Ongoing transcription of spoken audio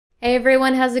Hey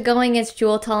everyone, how's it going? It's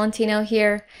Jewel Tolentino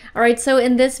here. Alright, so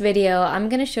in this video, I'm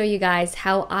going to show you guys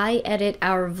how I edit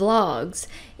our vlogs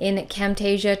in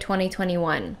Camtasia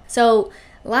 2021. So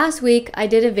last week I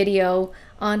did a video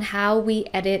on how we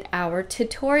edit our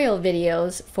tutorial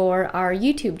videos for our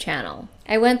YouTube channel.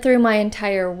 I went through my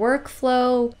entire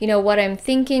workflow, what I'm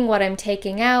thinking, what I'm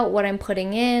taking out, what I'm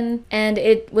putting in, and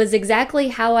it was exactly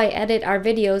how I edit our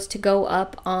videos to go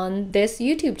up on this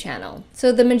YouTube channel.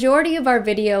 So the majority of our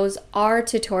videos are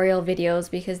tutorial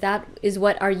videos because that is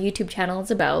what our YouTube channel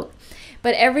is about.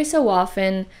 But every so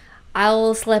often,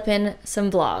 I'll slip in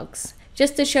some vlogs,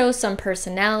 just to show some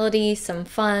personality, some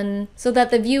fun, so that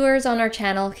the viewers on our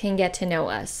channel can get to know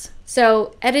us.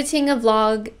 So editing a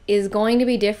vlog is going to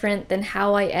be different than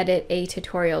how I edit a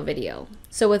tutorial video.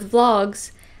 So with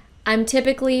vlogs, I'm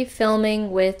typically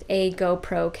filming with a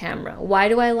GoPro camera. Why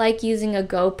do I like using a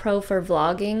GoPro for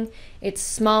vlogging? It's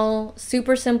small,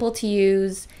 super simple to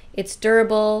use, it's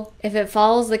durable. If it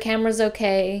falls, the camera's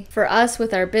okay. For us,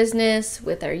 with our business,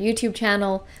 with our YouTube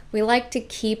channel, we like to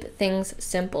keep things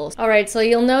simple. Alright, so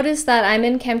you'll notice that I'm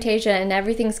in Camtasia and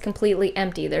everything's completely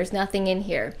empty. There's nothing in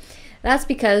here. That's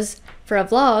because for a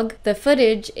vlog, the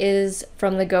footage is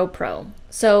from the GoPro.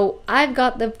 So I've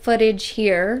got the footage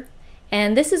here,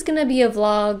 and this is gonna be a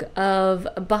vlog of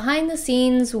behind the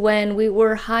scenes when we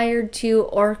were hired to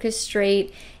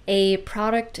orchestrate a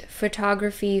product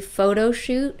photography photo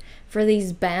shoot for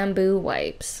these bamboo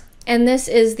wipes. And this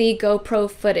is the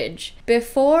GoPro footage.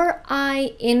 Before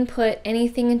I input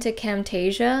anything into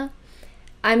Camtasia,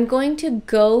 I'm going to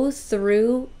go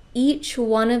through each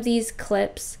one of these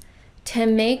clips to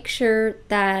make sure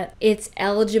that it's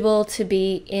eligible to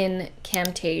be in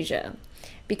Camtasia.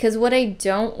 Because what I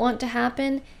don't want to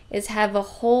happen is have a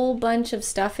whole bunch of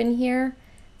stuff in here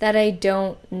that I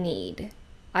don't need.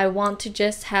 I want to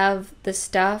just have the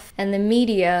stuff and the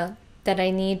media that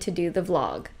I need to do the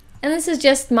vlog. And this is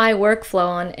just my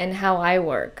workflow and how I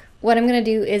work. What I'm gonna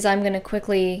do is I'm gonna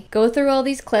quickly go through all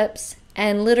these clips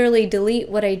and literally delete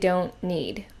what I don't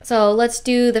need. So let's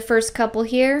do the first couple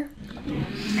here.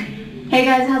 Hey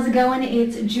guys, how's it going?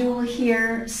 It's Jewel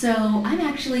here. So I'm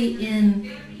actually in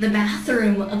the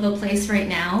bathroom of a place right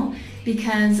now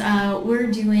because we're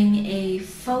doing a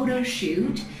photo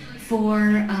shoot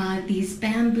for these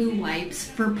bamboo wipes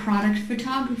for product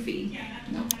photography.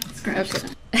 No, scratch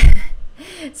that.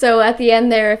 So at the end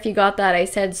there, if you got that, I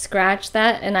said scratch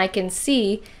that, and I can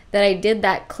see that I did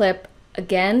that clip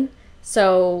again.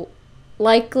 So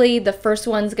likely the first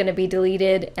one's going to be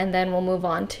deleted, and then we'll move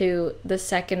on to the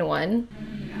second one.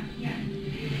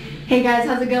 Hey guys,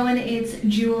 how's it going? It's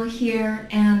Jewel here,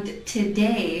 and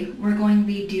today we're going to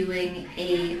be doing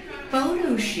a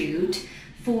photo shoot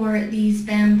for these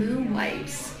bamboo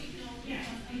wipes.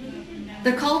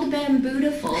 They're called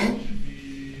Bambootiful.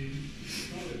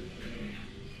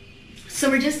 So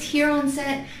we're just here on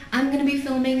set. I'm going to be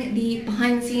filming the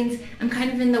behind the scenes. I'm kind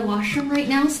of in the washroom right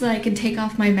now so that I can take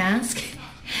off my mask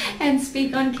and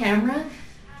speak on camera.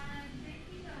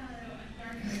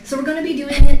 So we're going to be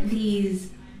doing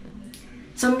these.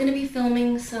 So I'm going to be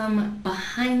filming some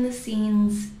behind the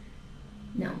scenes.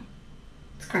 No,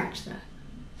 scratch that.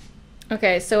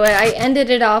 Okay, so I ended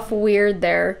it off weird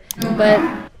there,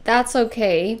 but that's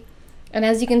okay. And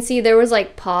as you can see, there was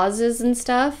like pauses and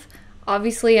stuff.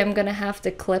 Obviously, I'm gonna have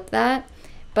to clip that,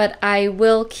 but I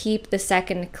will keep the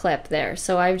second clip there.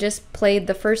 So I've just played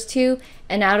the first two,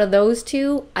 and out of those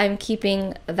two, I'm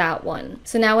keeping that one.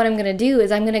 So now what I'm gonna do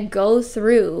is I'm gonna go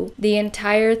through the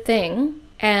entire thing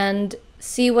and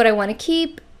see what I wanna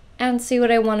keep and see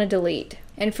what I wanna delete.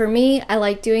 And for me, I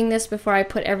like doing this before I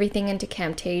put everything into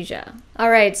Camtasia.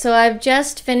 Alright, so I've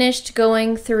just finished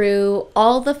going through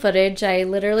all the footage. I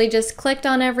literally just clicked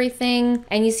on everything,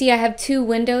 and you see I have two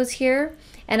windows here,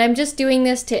 and I'm just doing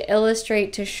this to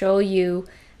illustrate, to show you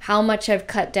how much I've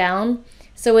cut down.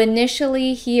 So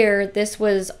initially here, this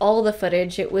was all the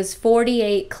footage. It was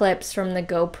 48 clips from the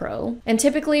GoPro. And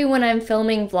typically when I'm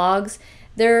filming vlogs,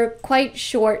 they're quite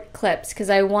short clips because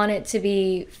I want it to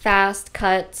be fast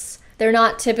cuts. They're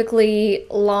not typically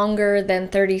longer than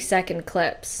 30-second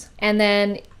clips. And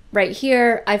then right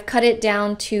here, I've cut it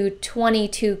down to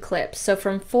 22 clips. So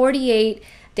from 48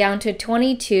 down to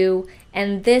 22,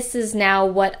 and this is now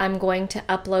what I'm going to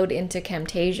upload into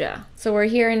Camtasia. So we're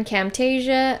here in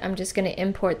Camtasia. I'm just gonna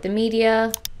import the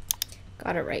media.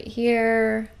 Got it right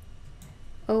here.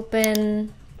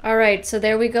 Open. All right, so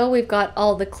there we go. We've got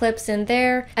all the clips in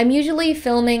there. I'm usually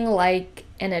filming like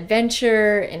an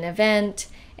adventure, an event,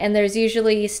 and there's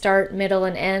usually start, middle,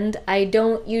 and end. I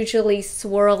don't usually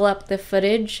swirl up the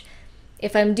footage.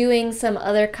 If I'm doing some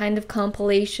other kind of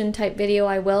compilation type video,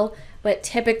 I will, but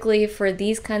typically for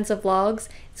these kinds of vlogs,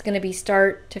 it's going to be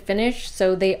start to finish,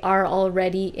 so they are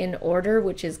already in order,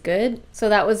 which is good. So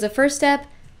that was the first step.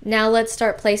 Now let's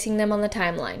start placing them on the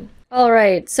timeline.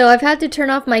 Alright, so I've had to turn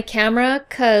off my camera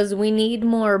because we need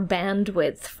more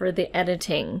bandwidth for the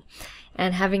editing.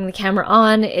 And having the camera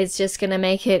on is just going to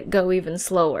make it go even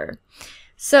slower.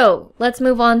 So let's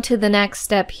move on to the next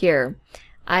step here.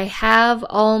 I have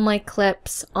all my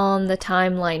clips on the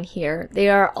timeline here. They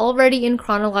are already in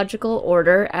chronological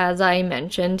order, as I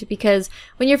mentioned, because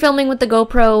when you're filming with the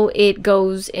GoPro, it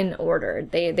goes in order.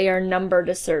 They are numbered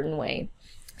a certain way.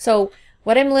 So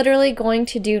what I'm literally going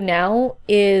to do now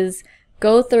is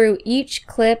go through each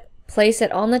clip, place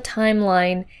it on the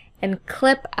timeline, and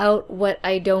clip out what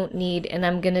I don't need. And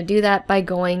I'm going to do that by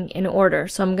going in order.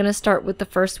 So I'm going to start with the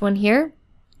first one here.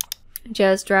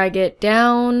 Just drag it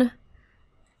down.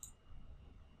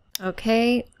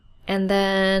 Okay, and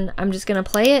then I'm just gonna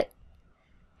play it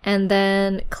and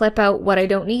then clip out what I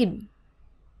don't need.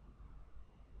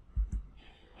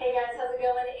 Hey guys, how's it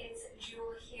going? It's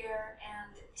Jewel here,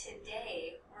 and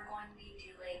today we're going to be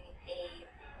doing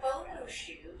a photo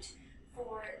shoot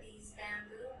for these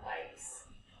bamboo wipes.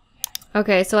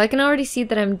 Okay, so I can already see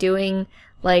that I'm doing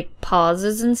like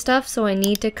pauses and stuff, so I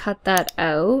need to cut that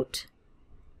out.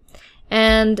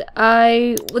 And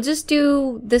I will just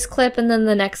do this clip and then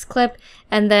the next clip,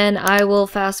 and then I will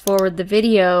fast forward the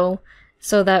video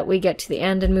so that we get to the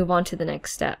end and move on to the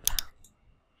next step.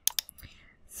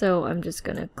 So I'm just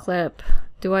gonna clip.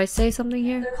 Do I say something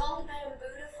here? They're called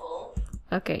Bambootiful.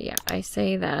 Okay, yeah, I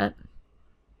say that.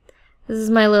 This is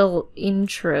my little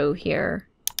intro here.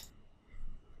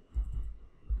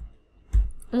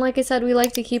 And like I said, we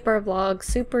like to keep our vlogs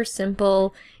super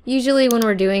simple. Usually when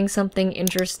we're doing something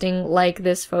interesting like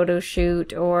this photo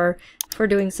shoot, or if we're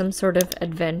doing some sort of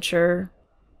adventure.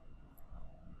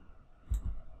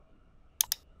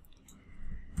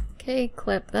 Okay,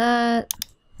 clip that.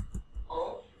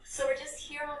 So we're just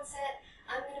here on set.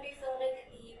 I'm going to be filming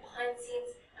the behind the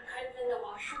scenes. I'm kind of in the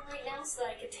washroom right now so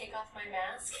that I can take off my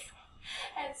mask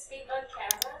and speak on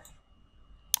camera.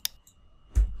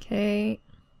 Okay.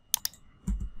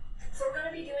 So we're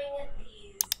going to be doing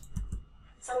these.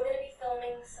 So I'm going to be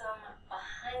filming some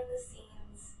behind the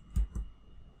scenes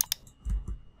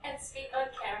and speak on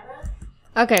camera.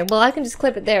 Okay, well I can just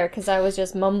clip it there because I was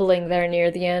just mumbling there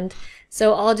near the end.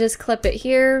 So I'll just clip it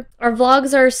here. Our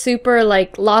vlogs are super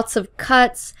like lots of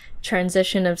cuts,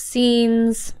 transition of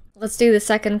scenes. Let's do the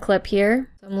second clip here.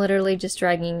 I'm literally just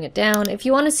dragging it down. If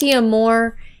you want to see a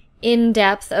more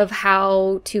in-depth of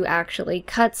how to actually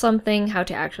cut something, how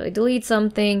to actually delete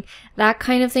something, that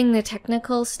kind of thing, the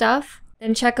technical stuff,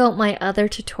 then check out my other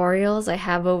tutorials. I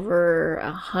have over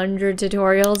 100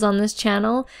 tutorials on this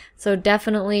channel, so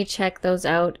definitely check those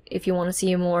out if you want to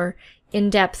see a more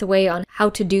in-depth way on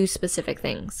how to do specific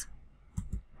things.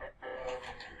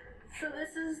 So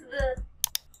this is the...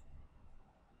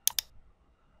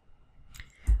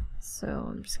 So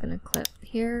I'm just gonna clip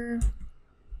here.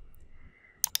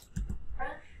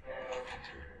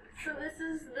 So this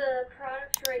is the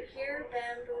product right here,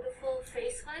 Bambootiful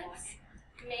face wipes,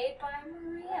 made by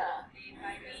Maria. Made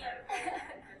by me.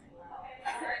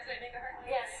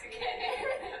 Yes.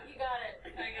 You got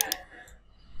it. I got it.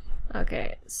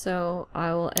 Okay, so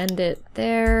I will end it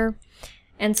there.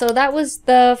 And so that was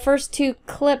the first two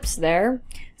clips there.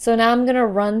 So now I'm gonna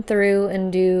run through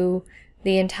and do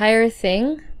the entire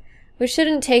thing, which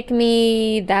shouldn't take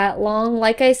me that long.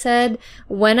 Like I said,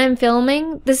 when I'm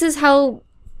filming, this is how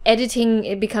editing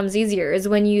it becomes easier, is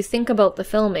when you think about the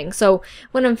filming. So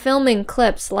when I'm filming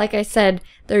clips, like I said,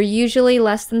 they're usually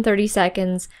less than 30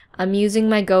 seconds. I'm using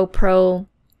my GoPro.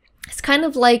 It's kind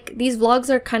of like, these vlogs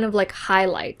are kind of like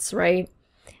highlights, right?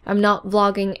 I'm not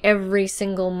vlogging every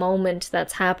single moment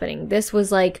that's happening. This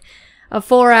was like a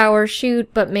 4-hour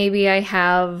shoot, but maybe I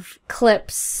have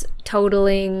clips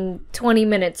totaling 20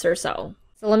 minutes or so.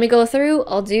 So let me go through,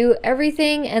 I'll do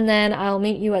everything, and then I'll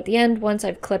meet you at the end once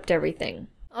I've clipped everything.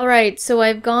 Alright, so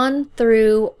I've gone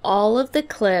through all of the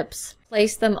clips,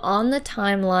 placed them on the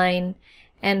timeline,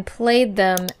 and played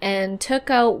them, and took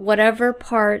out whatever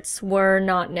parts were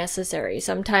not necessary.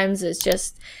 Sometimes it's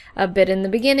just a bit in the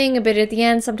beginning, a bit at the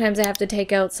end. Sometimes I have to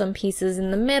take out some pieces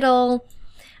in the middle.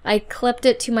 I clipped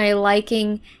it to my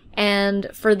liking, and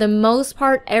for the most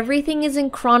part, everything is in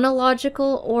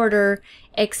chronological order,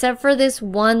 except for this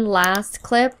one last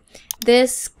clip.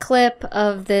 This clip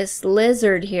of this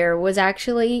lizard here was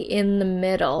actually in the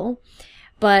middle,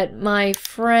 but my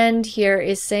friend here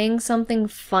is saying something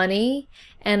funny,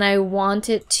 and I want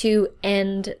it to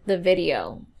end the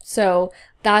video. So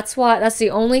That's the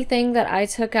only thing that I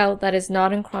took out that is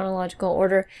not in chronological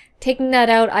order. Taking that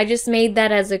out, I just made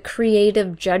that as a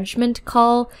creative judgment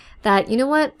call that, you know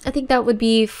what, I think that would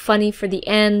be funny for the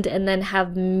end, and then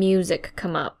have music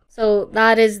come up. So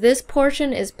that is, this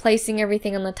portion is placing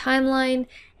everything on the timeline,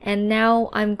 and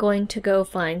now I'm going to go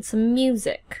find some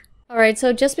music. Alright,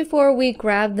 so just before we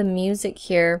grab the music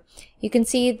here, you can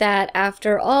see that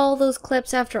after all those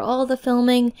clips, after all the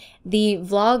filming, the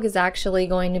vlog is actually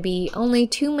going to be only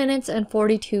 2 minutes and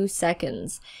 42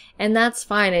 seconds. And that's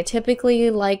fine. I typically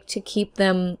like to keep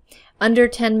them under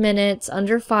 10 minutes,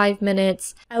 under 5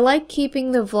 minutes. I like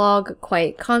keeping the vlog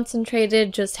quite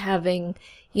concentrated, just having,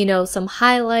 you know, some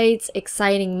highlights,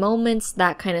 exciting moments,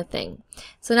 that kind of thing.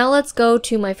 So now let's go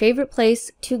to my favorite place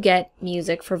to get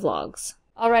music for vlogs.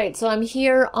 Alright, so I'm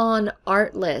here on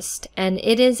Artlist, and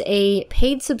it is a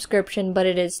paid subscription, but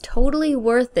it is totally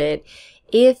worth it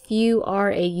if you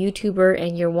are a YouTuber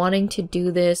and you're wanting to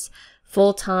do this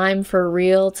full time for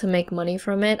real to make money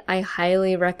from it. I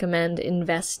highly recommend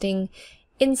investing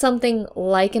in something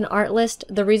like an Artlist.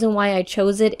 The reason why I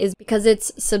chose it is because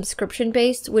it's subscription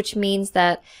based, which means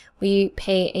that we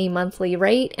pay a monthly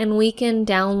rate and we can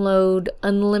download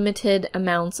unlimited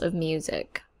amounts of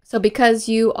music. So because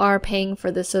you are paying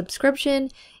for the subscription,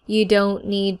 you don't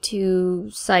need to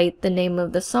cite the name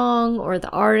of the song or the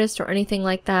artist or anything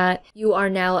like that. You are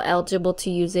now eligible to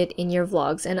use it in your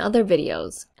vlogs and other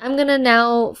videos. I'm gonna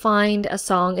now find a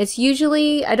song.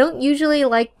 I don't usually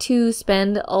like to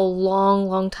spend a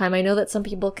long time. I know that some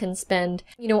people can spend,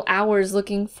 you know, hours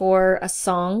looking for a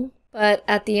song. But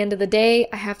at the end of the day,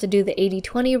 I have to do the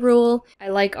 80-20 rule. I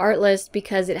like Artlist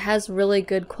because it has really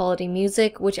good quality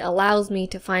music, which allows me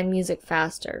to find music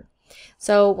faster.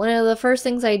 So one of the first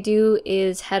things I do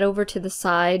is head over to the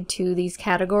side to these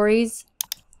categories,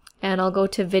 and I'll go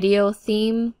to video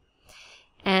theme,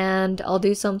 and I'll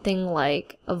do something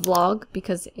like a vlog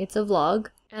because it's a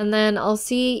vlog. And then I'll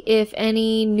see if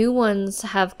any new ones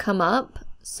have come up.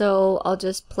 So I'll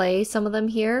just play some of them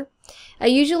here. I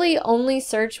usually only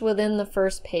search within the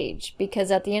first page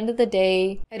because at the end of the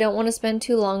day, I don't want to spend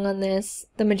too long on this.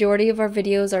 The majority of our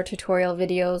videos are tutorial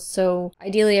videos, so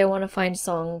ideally I want to find a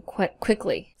song quite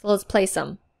quickly. So let's play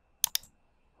some.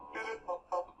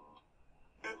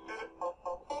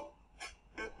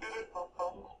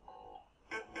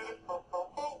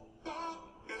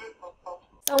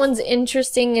 That one's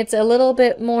interesting. It's a little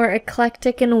bit more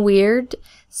eclectic and weird.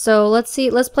 So let's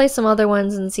play some other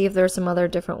ones and see if there's some other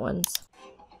different ones.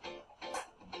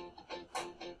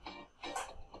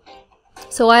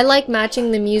 So I like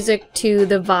matching the music to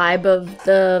the vibe of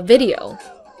the video.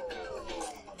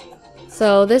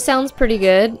 So this sounds pretty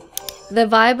good. The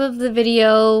vibe of the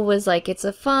video was like, it's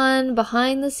a fun,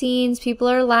 behind the scenes, people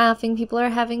are laughing, people are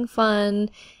having fun.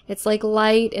 It's like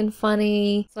light and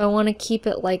funny, so I want to keep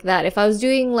it like that. If I was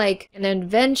doing like an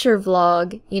adventure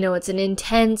vlog, you know, it's an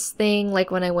intense thing,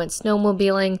 like when I went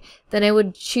snowmobiling, then I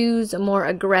would choose a more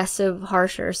aggressive,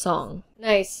 harsher song.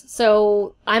 Nice.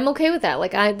 So I'm okay with that.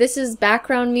 Like this is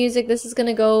background music. This is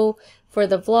gonna go for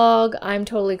the vlog. I'm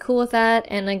totally cool with that.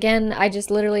 And again, I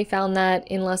just literally found that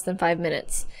in less than 5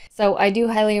 minutes. So I do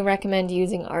highly recommend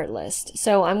using Artlist.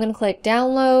 So I'm gonna click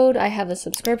download. I have a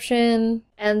subscription,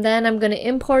 and then I'm gonna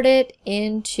import it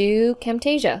into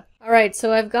Camtasia. Alright,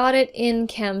 so I've got it in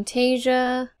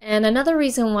Camtasia, and another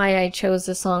reason why I chose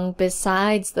the song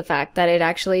besides the fact that it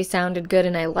actually sounded good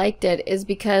and I liked it is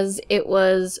because it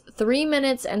was 3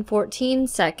 minutes and 14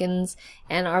 seconds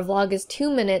and our vlog is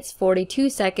 2 minutes 42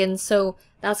 seconds, so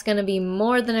that's gonna be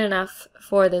more than enough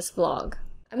for this vlog.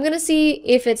 I'm gonna see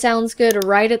if it sounds good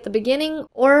right at the beginning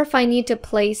or if I need to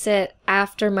place it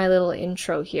after my little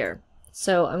intro here.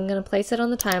 So I'm gonna place it on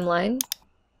the timeline.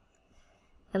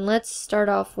 And let's start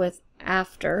off with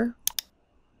after.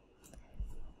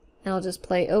 And I'll just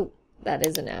play, oh, that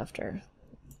is an after.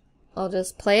 I'll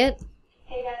just play it.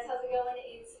 Hey guys, how's it going?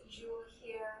 It's Jewel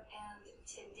here, and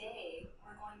today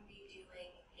we're going to be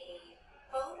doing a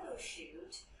photo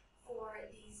shoot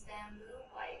for these bamboo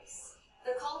wipes.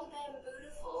 They're called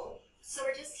Bambootiful, so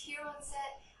we're just here on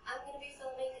set. I'm going to be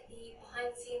filming the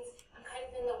behind the scenes. I'm kind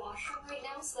of in the washroom right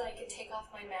now so that I can take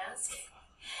off my mask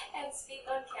and speak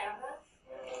on camera.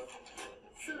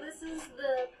 So this is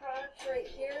the product right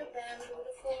here,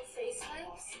 Bambootiful face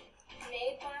wipes,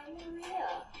 made by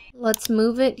Maria. Let's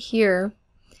move it here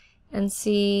and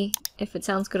see if it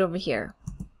sounds good over here.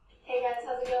 Hey guys,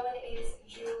 how's it going? It's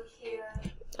Jewel here.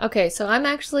 Okay, so I'm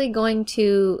actually going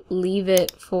to leave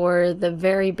it for the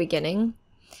very beginning.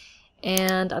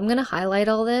 And I'm going to highlight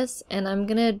all this, and I'm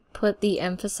going to put the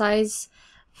emphasize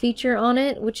feature on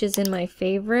it, which is in my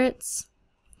favorites.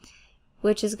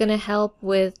 which is going to help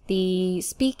with the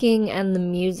speaking and the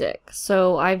music.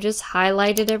 So I've just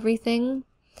highlighted everything,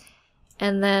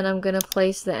 and then I'm going to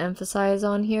place the emphasize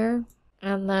on here,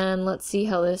 and then let's see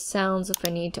how this sounds if I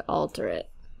need to alter it.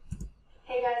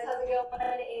 Hey guys, how's it going?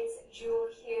 It's Jewel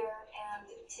here, and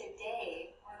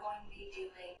today we're going to be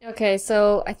doing... Okay,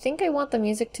 so I think I want the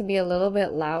music to be a little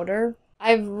bit louder.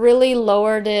 I've really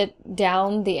lowered it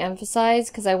down, the emphasize,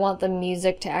 because I want the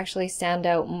music to actually stand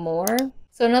out more.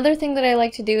 So another thing that I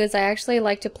like to do is I actually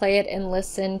like to play it and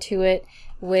listen to it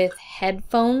with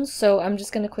headphones, so I'm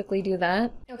just going to quickly do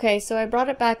that. Okay, so I brought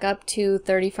it back up to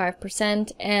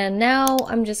 35%, and now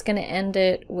I'm just going to end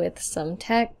it with some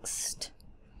text,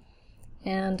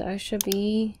 and I should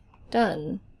be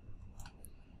done.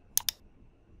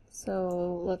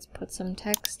 So let's put some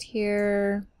text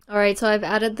here. Alright, so I've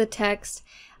added the text.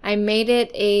 I made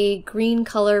it a green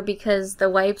color because the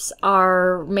wipes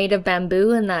are made of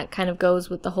bamboo, and that kind of goes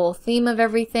with the whole theme of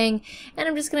everything. And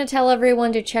I'm just going to tell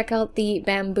everyone to check out the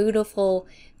Bambootiful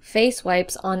face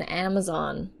wipes on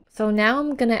Amazon. So now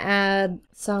I'm going to add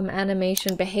some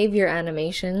behavior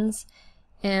animations,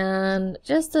 and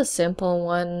just a simple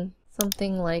one.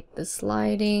 Something like the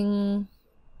sliding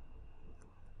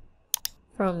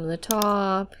from the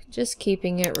top, just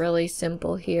keeping it really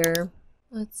simple here.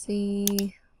 Let's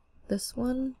see, this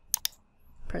one,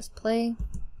 press play.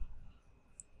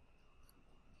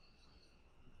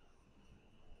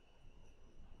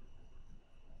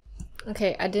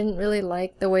 Okay, I didn't really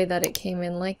like the way that it came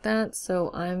in like that,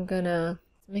 so I'm gonna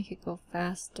make it go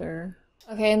faster.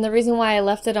 Okay, and the reason why I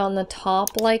left it on the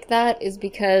top like that is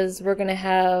because we're gonna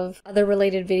have other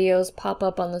related videos pop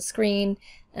up on the screen,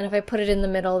 and if I put it in the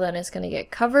middle, then it's gonna get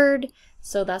covered,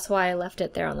 so that's why I left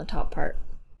it there on the top part.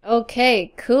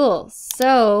 Okay, cool.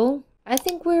 So I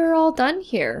think we're all done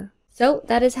here. So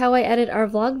that is how I edit our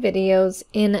vlog videos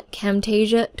in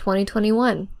Camtasia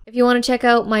 2021. If you want to check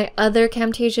out my other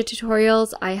Camtasia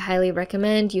tutorials, I highly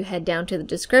recommend you head down to the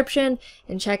description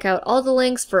and check out all the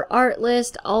links for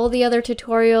Artlist, all the other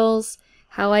tutorials,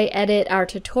 how I edit our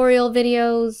tutorial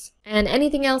videos, and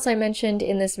anything else I mentioned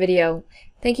in this video.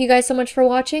 Thank you guys so much for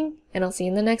watching, and I'll see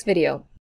you in the next video.